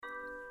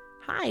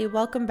Hi,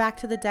 welcome back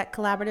to the Debt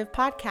Collaborative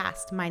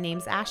podcast. My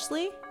name's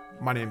Ashley,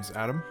 My name's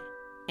Adam.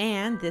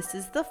 and this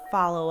is the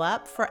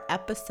follow-up for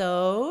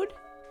episode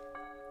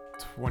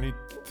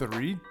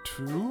 23,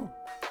 2,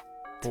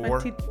 4.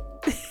 20.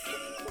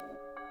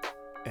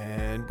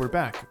 And we're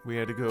back. We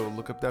had to go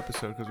look up the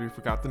episode because we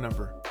forgot the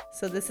number.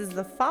 So this is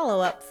the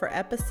follow-up for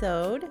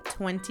episode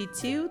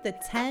 22, the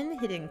 10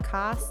 hidden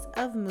costs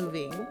of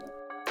moving.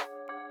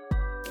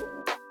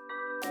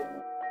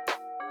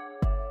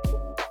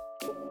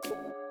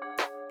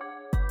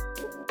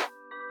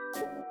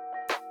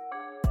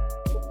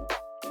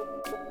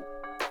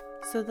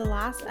 So the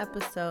last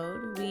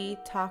episode, we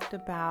talked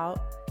about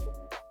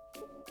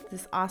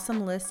this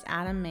awesome list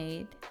Adam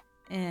made,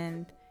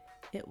 and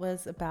it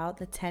was about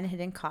the 10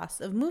 hidden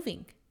costs of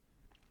moving.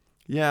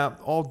 Yeah,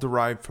 all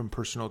derived from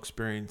personal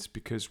experience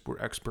because we're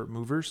expert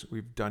movers.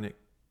 We've done it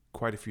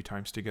quite a few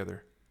times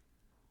together.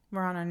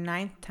 We're on our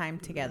 9th time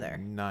together.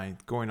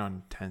 9th, going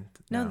on 10th.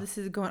 No, now. this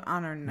is going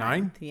on our 9th.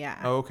 9? Yeah.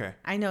 Oh, okay.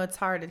 I know it's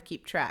hard to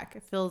keep track.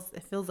 It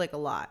feels like a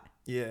lot.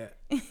 Yeah.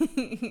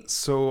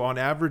 So on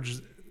average,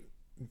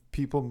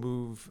 people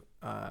move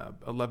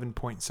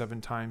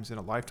 11.7 times in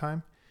a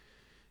lifetime.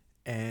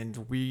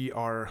 And we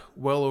are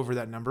well over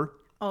that number.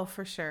 Oh,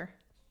 for sure.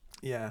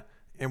 Yeah.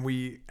 And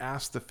we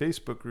asked the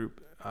Facebook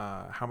group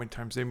how many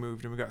times they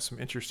moved, and we got some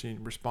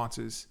interesting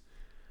responses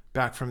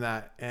back from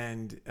that.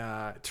 And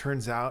it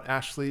turns out,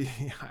 Ashley,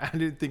 I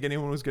didn't think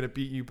anyone was going to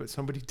beat you, but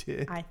somebody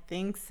did. I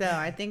think so.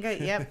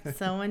 Yep,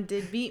 someone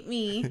did beat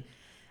me.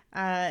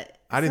 I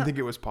didn't think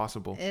it was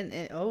possible.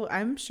 And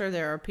I'm sure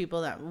there are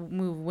people that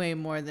move way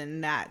more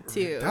than that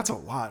too. That's a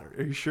lot.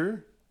 Are you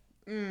sure?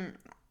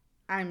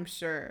 I'm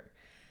sure.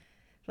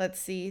 Let's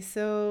see.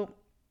 So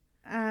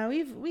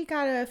we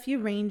got a few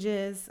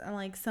ranges.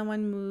 Like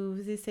someone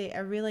moves, they say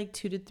every like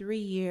 2 to 3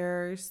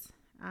 years,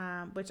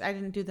 which I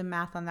didn't do the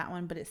math on that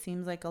one, but it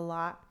seems like a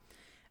lot.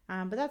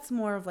 But that's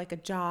more of like a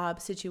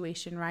job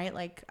situation, right?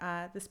 Like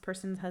this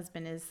person's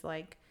husband is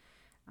like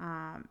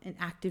in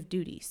active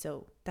duty,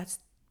 so that's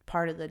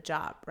part of the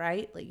job,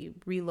 right? Like you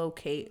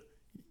relocate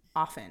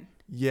often.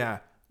 Yeah.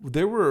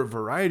 There were a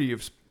variety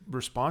of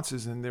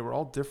responses, and they were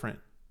all different.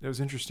 It was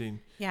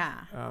interesting.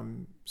 Yeah.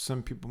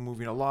 Some people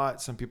moving a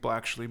lot. Some people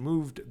actually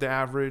moved the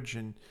average,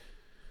 and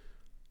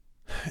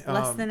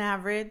Less than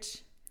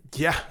average.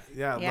 Yeah,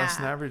 less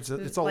than average.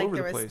 It's all like over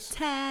the there place. Was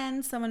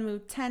 10. Someone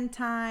moved 10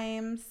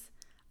 times,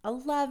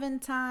 11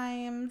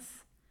 times.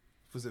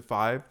 Was it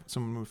 5?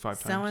 Someone moved 5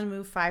 times. Someone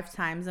moved 5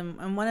 times,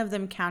 and one of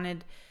them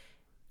counted.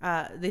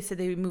 They said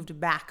they moved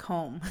back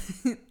home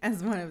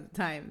as one of the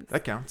times.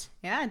 That counts.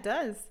 Yeah, it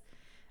does.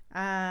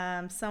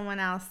 Someone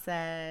else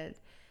said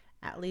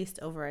at least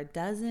over a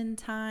dozen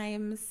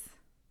times.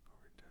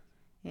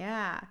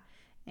 Yeah.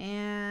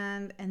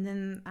 And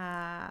then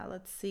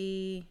let's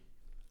see.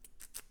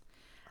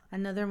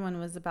 Another one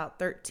was about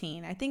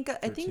 13. I think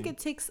it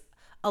takes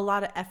a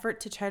lot of effort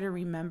to try to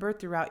remember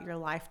throughout your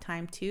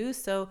lifetime too.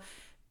 So,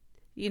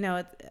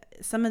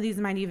 some of these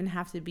might even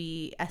have to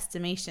be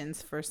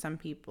estimations for some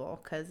people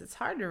because it's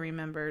hard to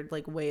remember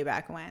like way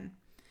back when.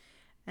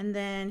 And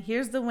then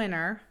here's the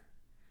winner.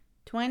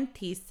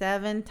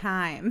 27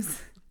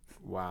 times.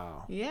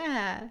 Wow.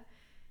 Yeah.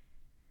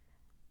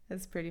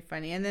 That's pretty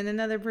funny. And then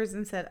another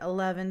person said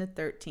 11 to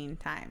 13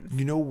 times.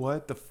 You know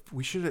what?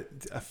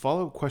 A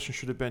follow-up question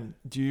should have been,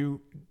 do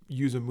you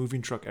use a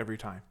moving truck every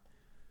time?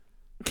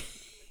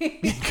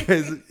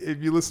 Because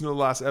if you listen to the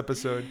last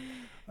episode,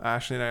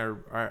 Ashley and I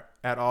are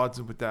at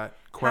odds with that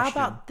question.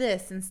 How about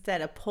this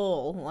instead of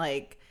poll?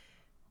 Like,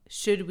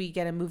 should we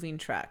get a moving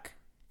truck?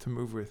 To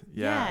move with.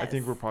 Yeah, Yes. I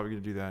think we're probably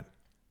going to do that.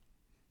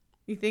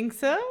 You think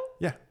so?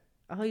 Yeah.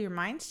 Oh, your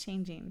mind's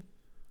changing.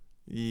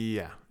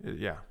 Yeah.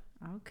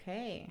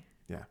 Okay.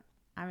 Yeah.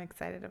 I'm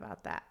excited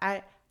about that.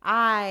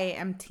 I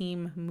am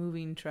team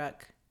moving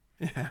truck.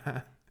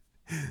 Yeah.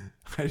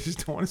 I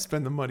just don't want to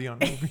spend the money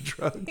on a moving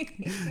truck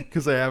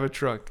because I have a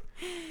truck.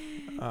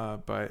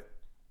 But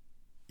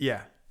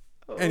yeah.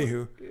 Oh.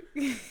 Anywho.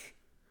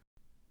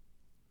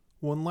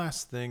 One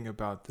last thing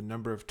about the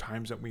number of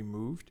times that we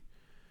moved.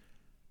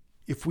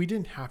 If we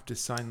didn't have to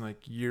sign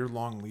like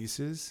year-long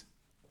leases,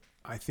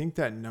 I think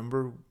that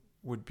number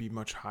would be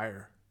much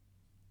higher.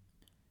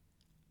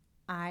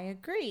 I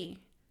agree.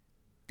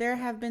 There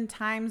have been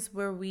times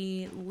where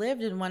we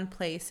lived in one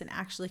place and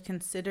actually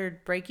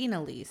considered breaking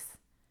a lease.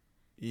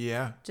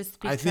 Yeah. Just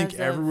because I think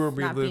everywhere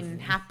we not live, being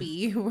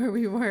happy where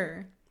we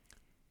were.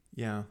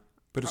 Yeah.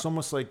 But it's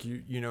almost like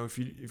you know, if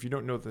you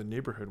don't know the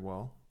neighborhood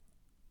well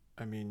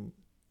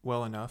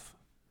enough,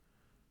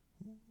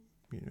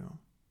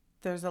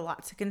 There's a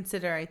lot to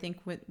consider, I think,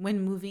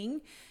 when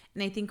moving.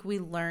 And I think we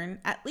learn,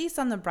 at least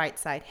on the bright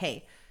side,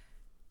 hey,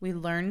 we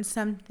learn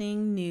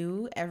something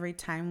new every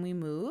time we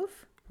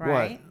move,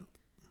 right? What?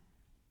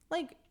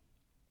 Like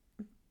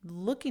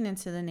looking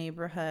into the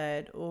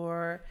neighborhood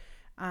or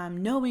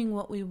knowing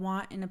what we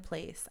want in a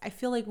place. I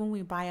feel like when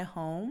we buy a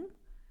home,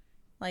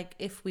 like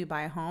if we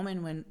buy a home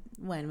and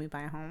when we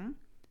buy a home,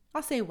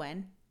 I'll say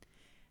when,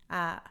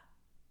 I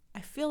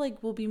feel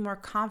like we'll be more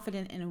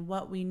confident in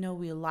what we know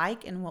we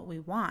like and what we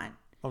want.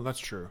 Oh, that's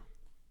true.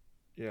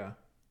 Yeah.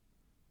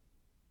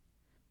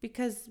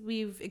 Because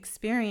we've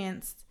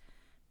experienced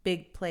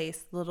big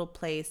place, little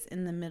place,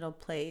 in the middle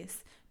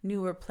place,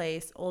 newer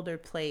place, older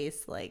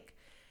place. Like,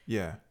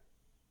 Yeah.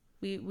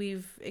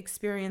 we've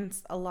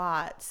experienced a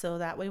lot. So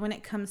that way, when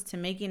it comes to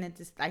making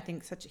it, I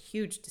think such a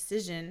huge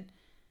decision,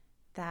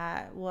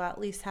 that we'll at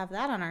least have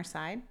that on our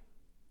side.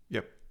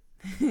 Yep.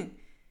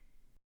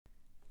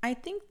 I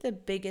think the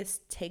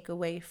biggest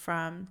takeaway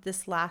from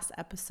this last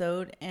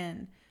episode,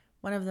 and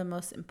one of the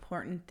most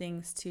important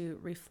things to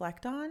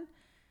reflect on,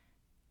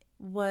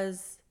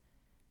 was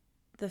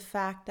the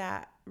fact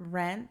that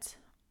rent,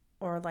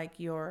 or like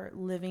your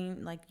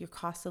living, like your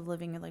cost of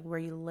living and like where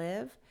you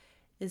live,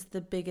 is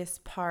the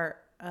biggest part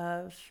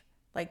of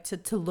like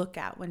to look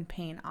at when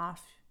paying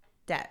off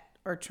debt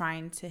or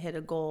trying to hit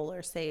a goal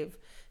or save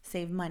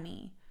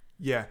money.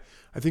 Yeah.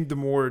 I think the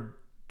more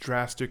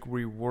drastic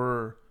we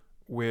were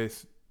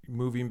with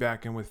moving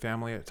back in with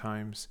family at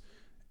times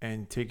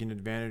and taking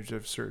advantage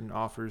of certain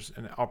offers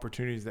and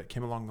opportunities that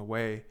came along the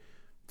way,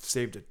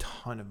 saved a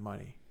ton of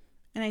money.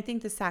 And I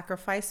think the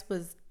sacrifice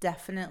was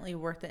definitely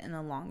worth it in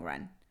the long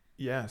run.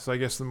 Yeah. So I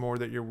guess the more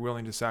that you're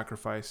willing to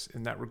sacrifice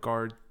in that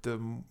regard, the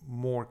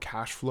more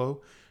cash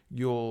flow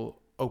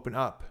you'll open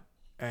up,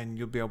 and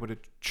you'll be able to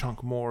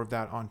chunk more of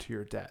that onto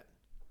your debt.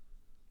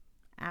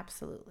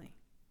 Absolutely.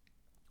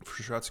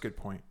 For sure. That's a good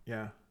point.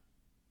 Yeah.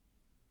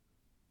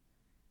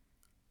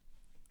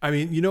 I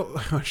mean, you know,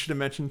 I should have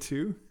mentioned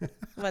too.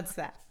 What's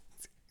that?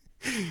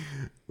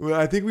 Well,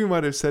 I think we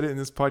might have said it in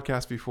this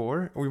podcast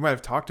before. We might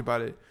have talked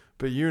about it,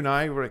 but you and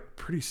I were like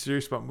pretty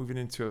serious about moving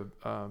into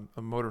a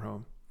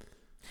motorhome,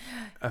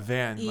 a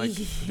van, like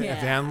a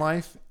van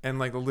life, and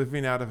like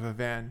living out of a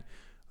van.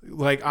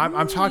 Like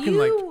I'm talking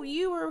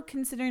you were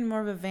considering more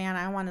of a van.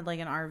 I wanted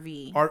like an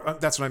RV.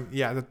 That's what I'm.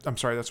 Yeah, I'm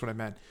sorry. That's what I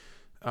meant.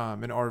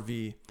 An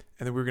RV,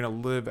 and then we were gonna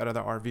live out of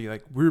the RV.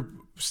 Like we're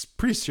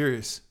pretty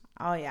serious.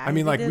 Oh yeah. I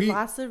mean, we like did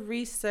lots of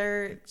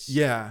research.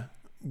 Yeah,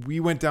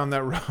 we went down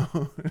that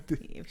road.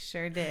 You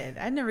sure did.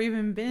 I'd never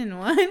even been in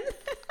one.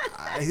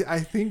 I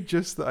think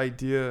just the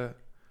idea.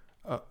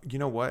 You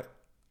know what?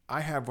 I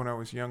have when I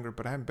was younger,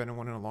 but I haven't been in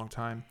one in a long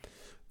time.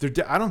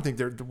 I don't think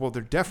they're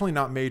definitely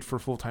not made for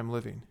full-time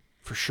living,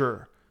 for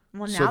sure.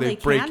 Well, now so they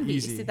break can be.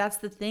 Easy. See, that's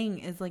the thing,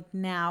 is like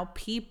now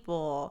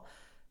people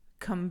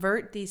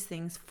convert these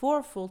things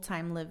for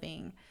full-time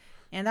living.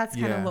 And that's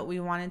kind of what we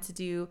wanted to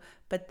do.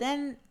 But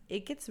then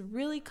it gets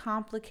really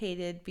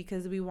complicated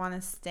because we want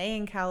to stay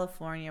in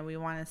California. We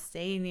want to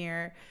stay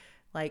near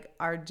like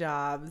our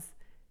jobs.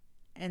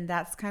 And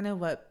that's kind of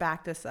what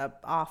backed us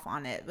off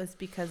on it, was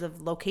because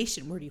of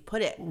location. Where do you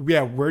put it?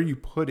 Yeah, where you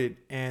put it,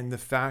 and the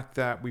fact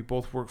that we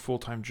both work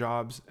full-time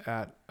jobs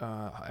at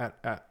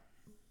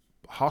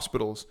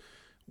hospitals.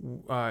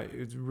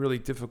 It's really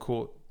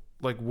difficult.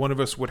 Like one of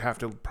us would have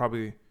to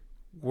probably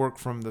work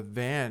from the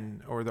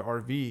van or the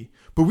RV,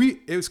 but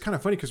it was kind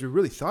of funny because we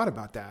really thought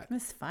about that. It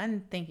was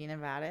fun thinking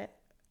about it.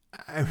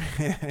 I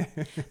mean,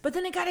 but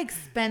then it got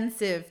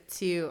expensive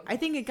too. I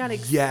think it got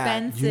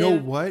expensive. You know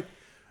what?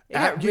 It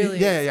got really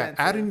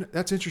expensive.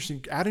 That's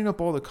interesting. Adding up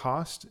all the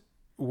cost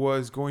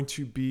was going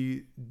to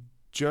be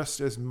just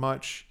as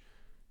much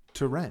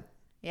to rent.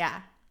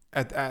 Yeah.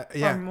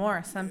 Or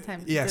more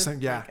sometimes. Yeah,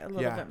 like a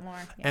little bit more.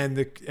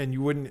 Yeah. And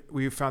you wouldn't.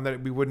 We found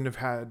that we wouldn't have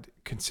had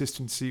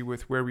consistency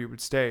with where we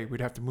would stay.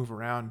 We'd have to move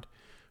around,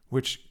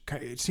 which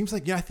it seems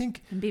like. Yeah, I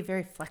think. And be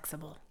very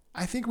flexible.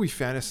 I think we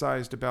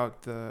fantasized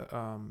about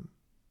the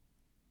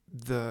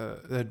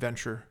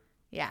adventure.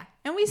 Yeah,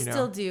 and we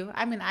still do.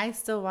 I mean, I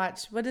still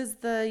watch. What is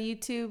the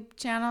YouTube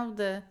channel?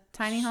 The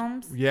Tiny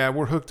Homes. Yeah,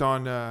 we're hooked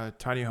on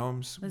Tiny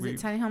Homes. Was it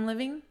Tiny Home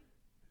Living?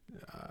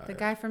 The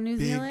guy from New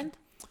Zealand.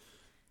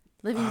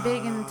 Living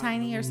big and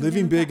tiny, or something.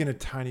 Living big in a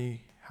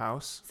tiny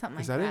house. Something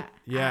like that. Is that it?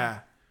 Yeah.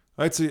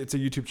 It's a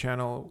YouTube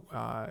channel,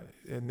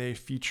 and they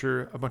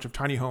feature a bunch of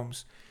tiny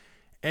homes.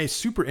 And it's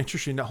super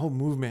interesting. That whole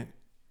movement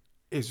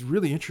is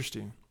really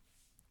interesting,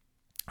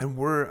 and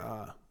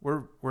we're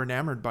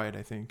enamored by it.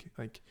 I think.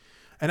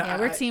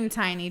 We're team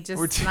tiny,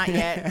 just not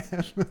yet.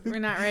 We're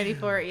not ready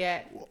for it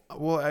yet.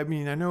 Well, I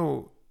mean, I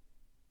know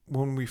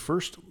when we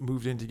first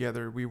moved in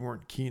together, we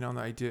weren't keen on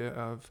the idea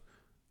of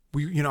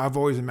I've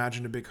always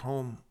imagined a big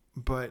home.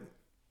 But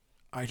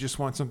I just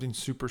want something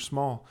super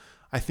small.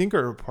 I think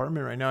our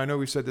apartment right now, I know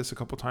we've said this a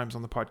couple times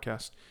on the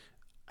podcast,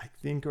 I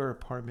think our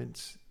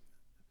apartment's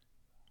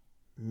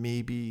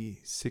maybe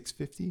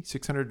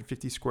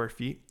 650 square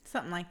feet.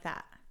 Something like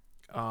that.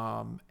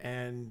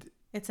 And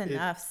it's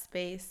enough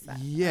space.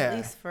 Yeah. At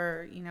least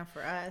for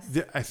us.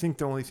 I think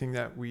the only thing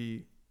that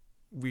we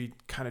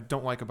kind of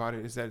don't like about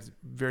it is that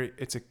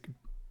it's a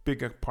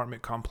big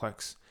apartment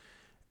complex.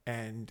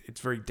 And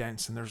it's very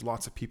dense, and there's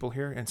lots of people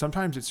here. And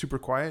sometimes it's super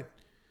quiet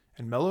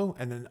and mellow,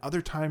 and then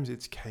other times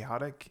it's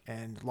chaotic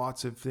and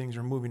lots of things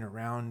are moving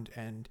around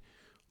and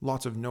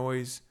lots of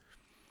noise.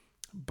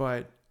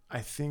 But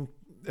I think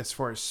as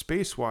far as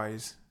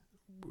space-wise,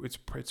 it's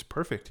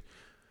perfect.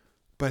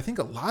 But I think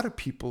a lot of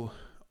people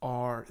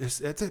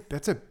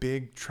that's a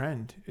big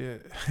trend.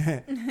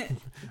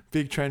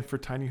 Big trend for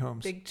tiny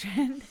homes. Big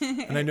trend.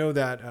 And I know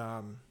that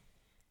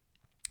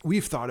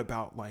we've thought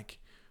about like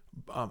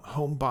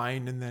home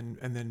buying and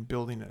then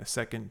building a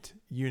second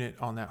unit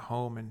on that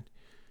home, and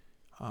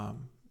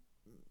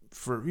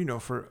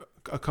for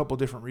a couple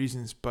different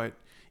reasons. But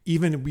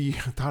even we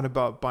thought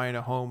about buying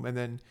a home and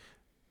then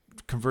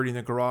converting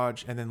the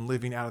garage and then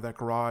living out of that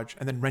garage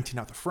and then renting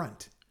out the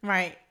front.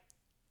 Right.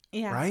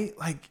 Yeah. Right?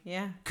 Like,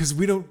 yeah. Because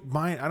we don't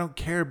mind. I don't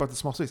care about the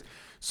small space.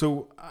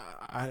 So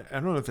I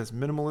don't know if that's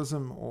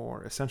minimalism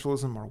or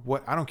essentialism or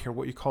what. I don't care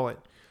what you call it.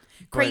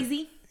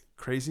 Crazy.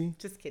 Crazy?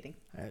 Just kidding.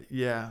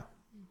 Yeah.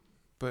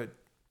 But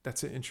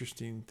that's an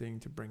interesting thing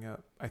to bring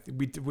up. I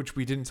think which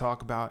we didn't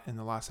talk about in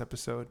the last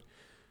episode.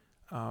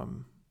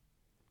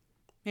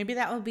 Maybe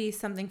that would be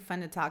something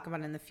fun to talk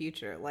about in the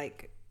future,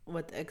 like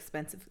what the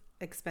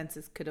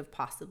expenses could have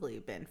possibly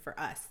been for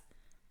us.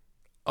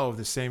 Oh,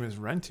 the same as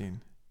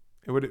renting.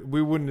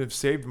 We wouldn't have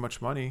saved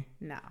much money.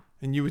 No.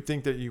 And you would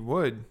think that you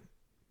would.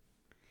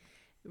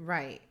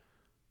 Right.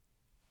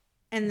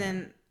 And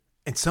then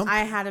And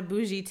I had a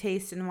bougie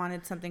taste and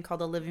wanted something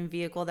called a living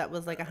vehicle that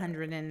was like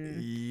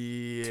 $120,000.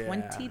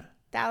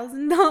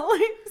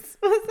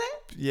 Was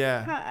it?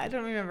 Yeah. I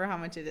don't remember how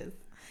much it is.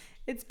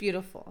 It's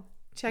beautiful.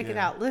 Check it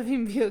out.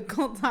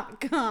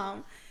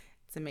 livingvehicle.com.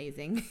 It's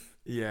amazing.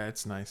 Yeah,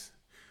 it's nice.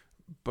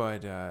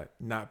 But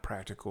not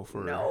practical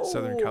for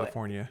Southern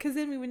California. Because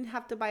then we wouldn't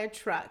have to buy a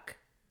truck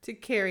to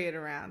carry it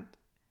around.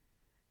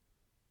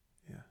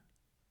 Yeah.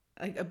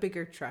 Like a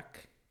bigger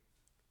truck.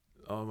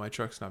 Oh, my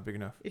truck's not big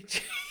enough.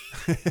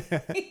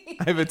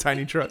 I have a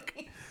tiny truck.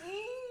 We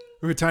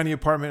have a tiny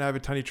apartment. I have a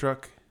tiny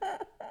truck.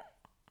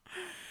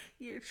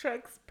 Your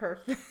truck's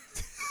perfect.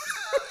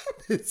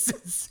 This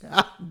is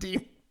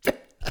sounding bad.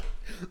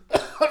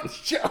 I'm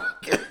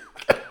joking.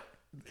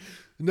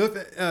 Enough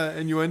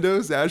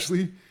innuendos,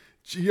 Ashley.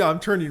 Gee, I'm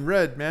turning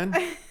red, man.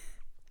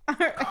 All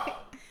right.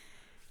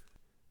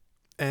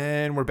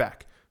 And we're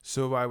back.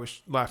 So I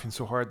was laughing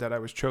so hard that I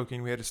was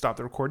choking. We had to stop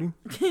the recording.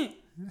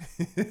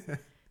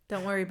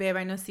 Don't worry, babe.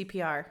 I know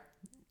CPR.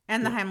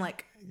 And the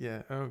Heimlich.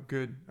 Yeah. Oh,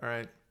 good. All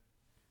right.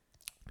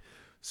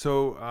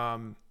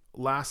 So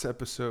last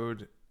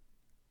episode,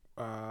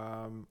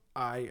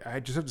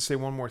 I just have to say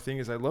one more thing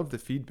is I love the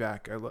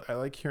feedback. I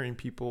like hearing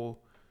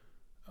people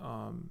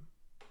and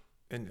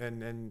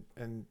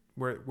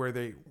where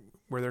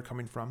they're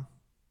coming from.